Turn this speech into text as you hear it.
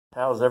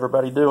How's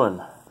everybody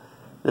doing?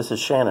 This is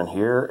Shannon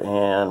here,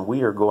 and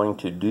we are going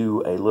to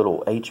do a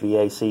little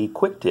HVAC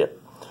quick tip.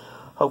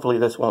 Hopefully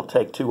this won't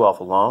take too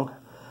awful long,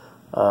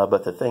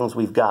 but the things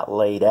we've got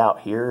laid out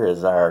here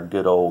is our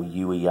good old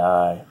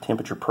UEI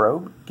temperature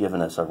probe,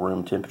 giving us a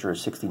room temperature of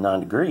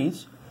 69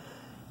 degrees.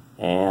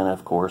 And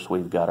of course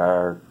we've got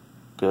our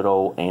good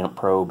old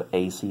Amprobe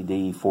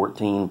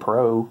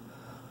ACD-14-PRO,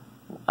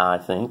 I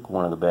think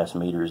one of the best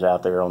meters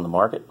out there on the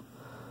market.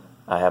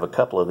 I have a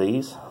couple of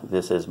these.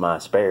 This is my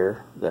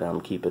spare that I'm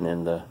keeping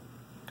in the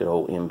good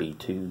old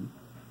MB2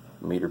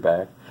 meter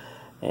bag,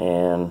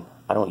 and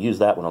I don't use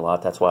that one a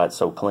lot. That's why it's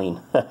so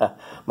clean.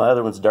 My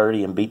other one's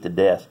dirty and beat to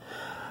death.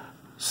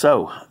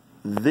 So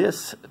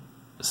this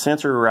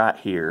sensor right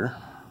here,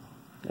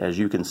 as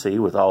you can see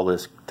with all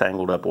this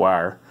tangled up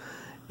wire,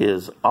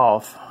 is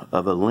off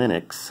of a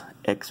Linux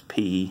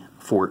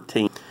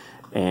XP14.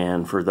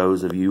 And for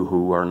those of you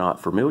who are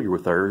not familiar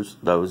with those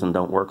and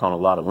don't work on a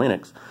lot of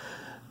Linux,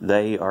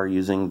 they are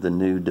using the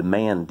new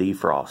demand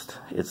defrost.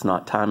 It's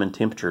not time and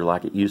temperature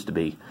like it used to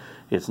be.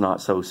 It's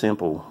not so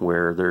simple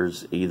where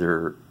there's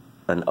either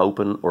an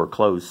open or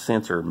closed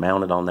sensor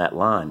mounted on that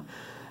line.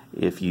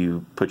 If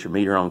you put your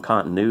meter on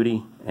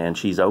continuity and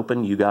she's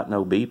open, you got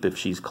no beep. If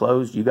she's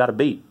closed, you got a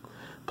beep.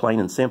 Plain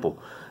and simple.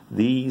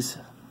 These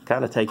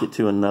kind of take it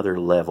to another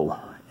level,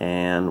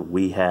 and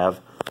we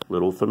have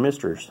little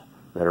thermistors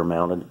that are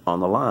mounted on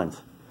the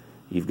lines.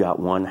 You've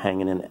got one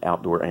hanging in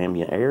outdoor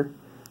ambient air.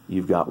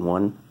 You've got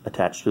one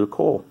attached to a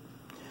coil.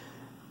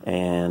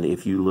 And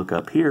if you look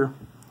up here,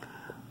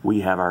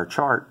 we have our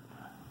chart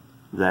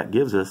that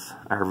gives us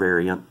our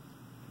variant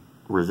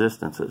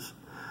resistances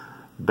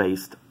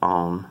based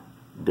on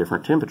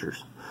different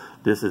temperatures.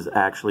 This is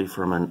actually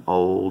from an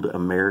old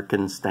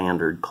American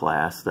Standard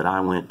class that I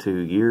went to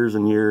years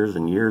and years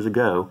and years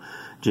ago.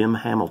 Jim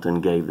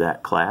Hamilton gave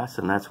that class,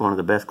 and that's one of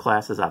the best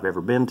classes I've ever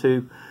been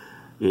to.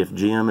 If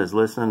Jim is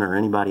listening or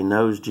anybody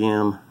knows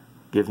Jim,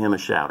 give him a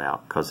shout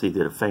out, because he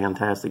did a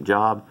fantastic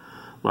job.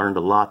 Learned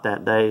a lot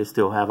that day.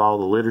 Still have all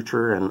the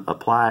literature and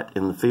apply it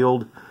in the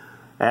field.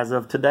 As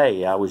of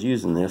today, I was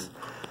using this.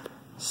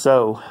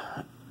 So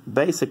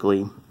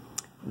basically,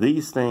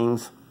 these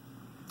things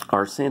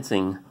are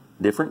sensing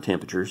different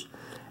temperatures,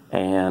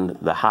 and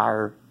the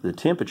higher the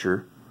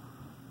temperature,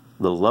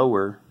 the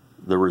lower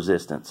the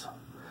resistance.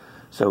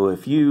 So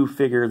if you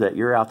figure that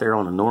you're out there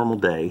on a normal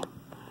day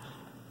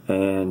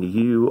and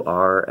you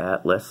are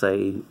at, let's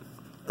say,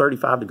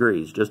 35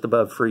 degrees, just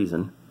above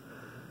freezing,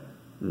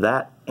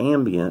 that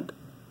ambient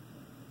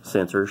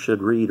sensor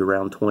should read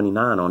around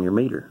 29 on your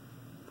meter.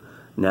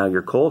 Now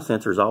your coil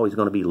sensor is always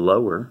going to be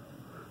lower,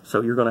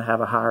 so you're going to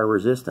have a higher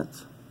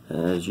resistance.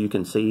 And as you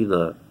can see,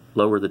 the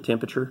lower the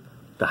temperature,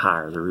 the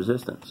higher the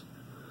resistance.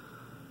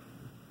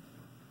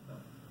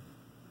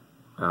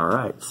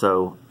 Alright,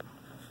 so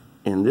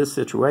in this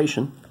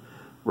situation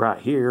right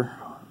here,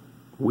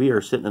 we are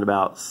sitting at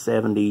about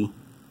 70,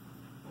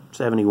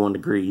 71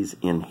 degrees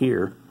in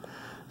here.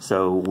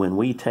 So when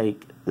we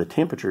take the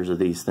temperatures of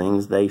these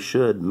things, they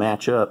should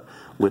match up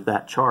with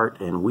that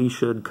chart, and we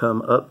should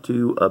come up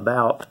to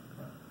about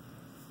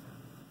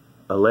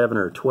 11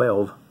 or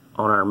 12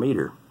 on our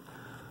meter.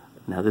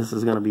 Now this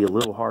is going to be a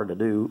little hard to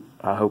do.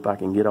 I hope I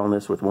can get on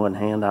this with one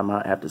hand. I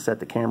might have to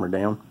set the camera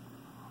down.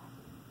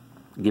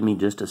 Give me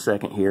just a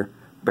second here.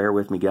 Bear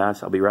with me,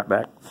 guys. I'll be right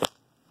back.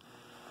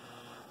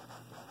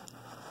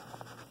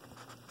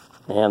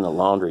 And the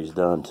laundry's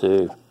done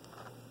too.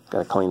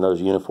 Got to clean those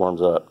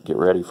uniforms up. Get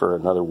ready for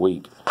another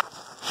week.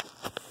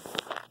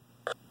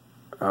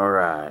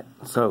 Alright,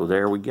 so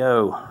there we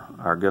go.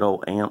 Our good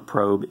old amp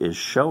probe is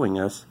showing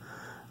us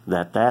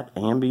that that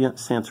ambient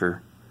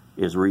sensor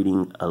is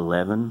reading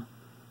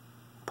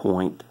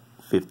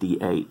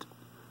 11.58.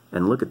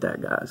 And look at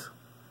that, guys.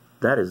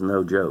 That is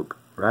no joke.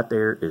 Right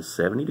there is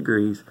 70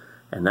 degrees,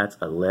 and that's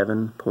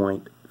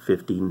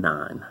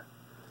 11.59.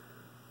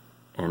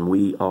 And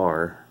we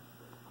are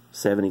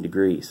 70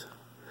 degrees.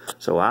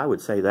 So I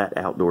would say that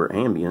outdoor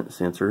ambient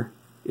sensor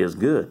is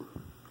good.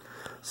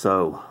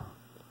 So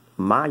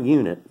my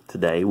unit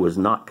today was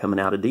not coming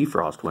out of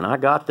defrost. When I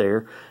got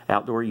there,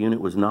 outdoor unit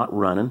was not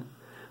running.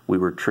 We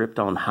were tripped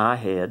on high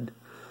head.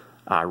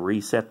 I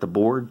reset the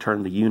board,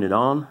 turned the unit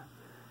on,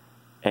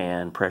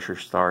 and pressure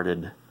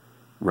started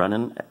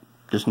running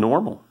just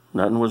normal.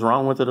 Nothing was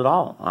wrong with it at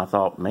all. I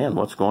thought, man,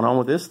 what's going on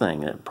with this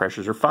thing?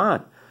 Pressures are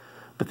fine.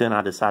 But then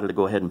I decided to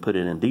go ahead and put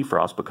it in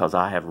defrost, because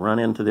I have run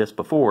into this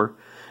before.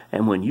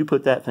 And when you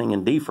put that thing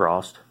in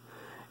defrost,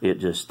 it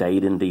just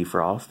stayed in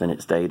defrost, and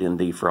it stayed in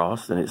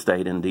defrost, and it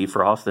stayed in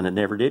defrost, and it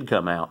never did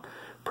come out.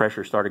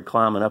 Pressure started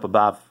climbing up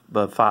above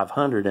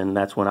 500, and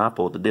that's when I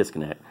pulled the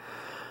disconnect.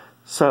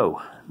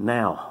 So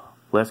now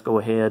let's go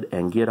ahead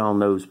and get on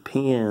those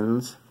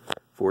pins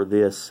for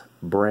this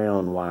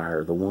brown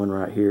wire. The one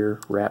right here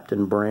wrapped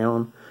in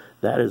brown,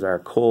 that is our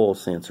coil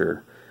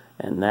sensor,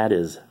 and that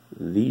is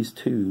these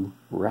two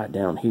right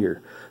down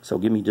here. So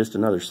give me just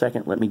another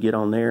second. Let me get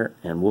on there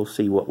and we'll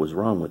see what was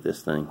wrong with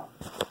this thing.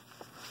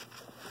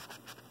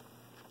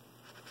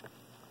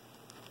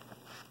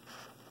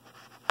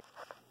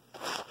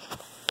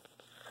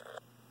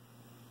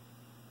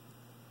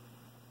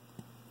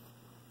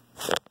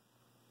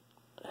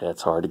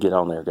 It's hard to get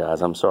on there,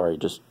 guys. I'm sorry.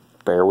 Just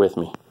bear with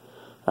me.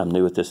 I'm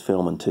new at this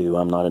filming, too.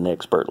 I'm not an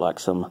expert like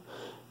some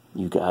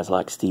you guys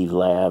like Steve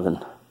Lav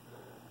and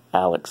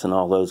Alex and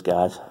all those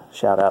guys.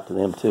 Shout out to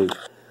them, too.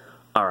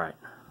 All right.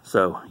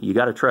 So, you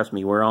got to trust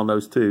me. We're on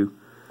those two.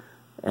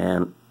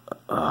 And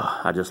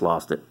I just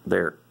lost it.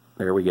 There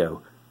we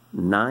go.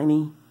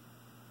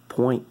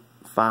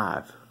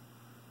 90.5.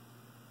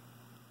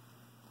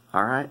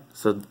 All right.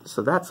 So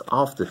that's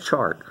off the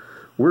chart.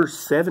 We're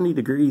 70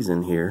 degrees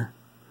in here,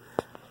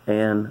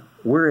 and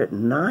we're at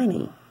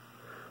 90.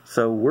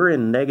 So we're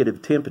in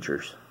negative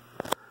temperatures.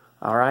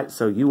 All right,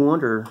 so you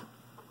wonder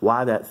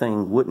why that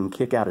thing wouldn't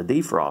kick out a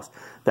defrost.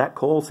 That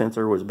coil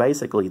sensor was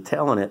basically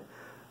telling it,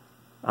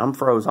 I'm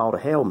froze all to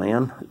hell,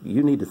 man.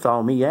 You need to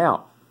thaw me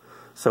out.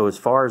 So as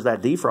far as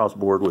that defrost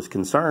board was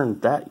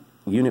concerned, that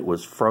unit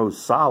was froze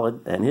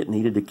solid, and it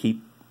needed to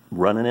keep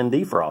running in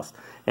defrost.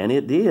 And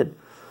it did.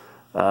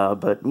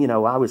 But, you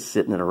know, I was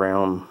sitting at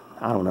around,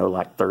 I don't know,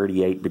 like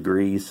 38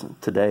 degrees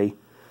today.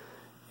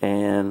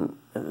 And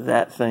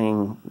that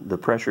thing, the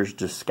pressures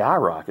just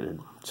skyrocketed.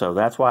 So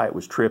that's why it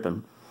was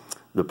tripping.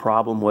 The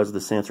problem was the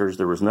sensors.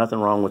 There was nothing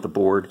wrong with the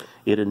board.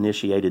 It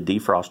initiated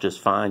defrost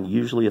just fine.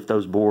 Usually if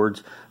those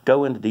boards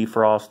go into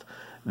defrost,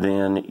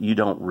 then you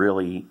don't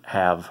really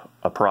have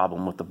a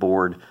problem with the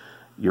board.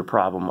 Your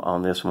problem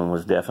on this one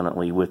was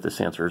definitely with the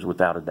sensors,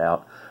 without a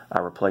doubt. I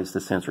replaced the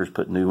sensors,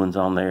 put new ones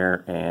on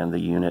there, and the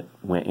unit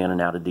went in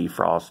and out of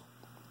defrost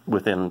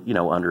within, you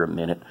know, under a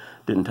minute.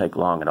 Didn't take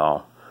long at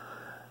all.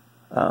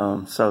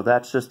 So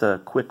that's just a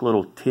quick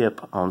little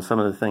tip on some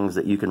of the things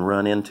that you can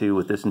run into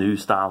with this new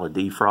style of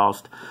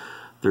defrost.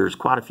 There's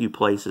quite a few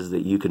places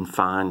that you can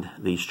find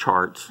these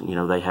charts. You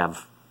know, they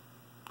have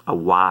a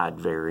wide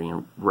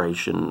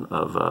variation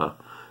of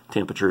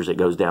temperatures. It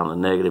goes down to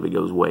negative, it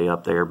goes way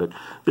up there, but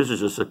this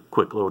is just a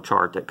quick little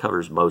chart that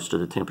covers most of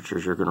the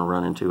temperatures you're going to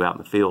run into out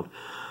in the field.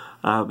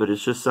 But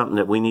it's just something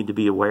that we need to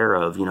be aware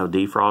of. You know,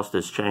 defrost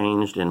has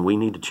changed, and we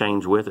need to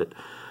change with it.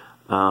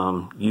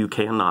 You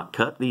cannot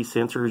cut these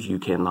sensors. You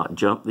cannot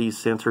jump these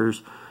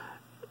sensors.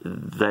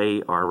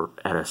 They are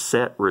at a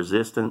set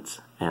resistance,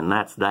 and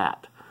that's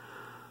that.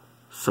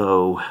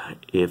 So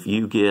if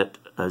you get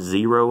a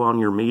 0 on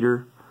your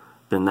meter,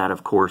 then that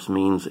of course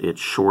means it's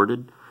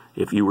shorted.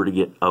 If you were to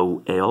get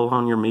OL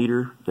on your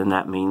meter, then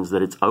that means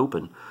that it's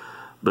open.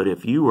 But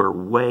if you are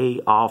way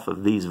off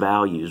of these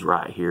values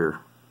right here,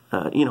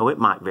 you know, it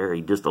might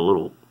vary just a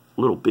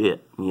little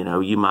bit. You know,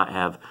 you might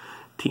have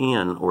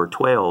 10 or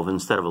 12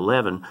 instead of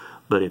 11,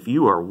 but if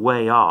you are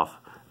way off,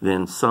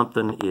 then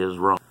something is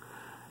wrong.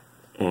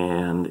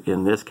 And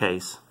in this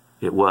case,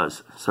 it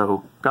was.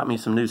 So got me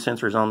some new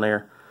sensors on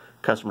there.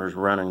 Customers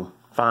running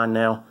fine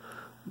now.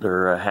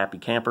 They're a happy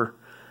camper.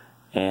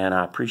 And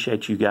I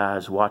appreciate you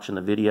guys watching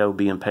the video,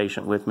 being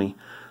patient with me.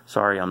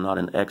 Sorry I'm not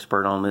an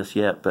expert on this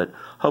yet, but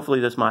hopefully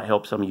this might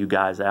help some of you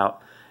guys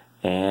out.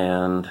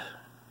 And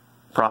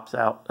props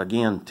out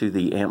again to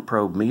the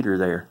Amprobe meter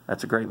there.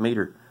 That's a great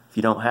meter. If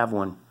you don't have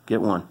one,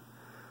 get one.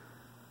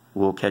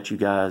 We'll catch you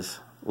guys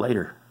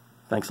later.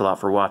 Thanks a lot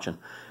for watching.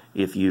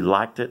 If you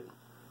liked it,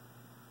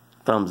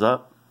 thumbs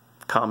up,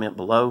 comment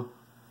below.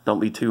 Don't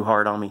be too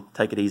hard on me.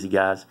 Take it easy,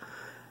 guys.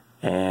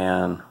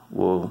 And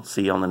we'll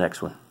see you on the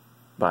next one.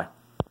 Bye.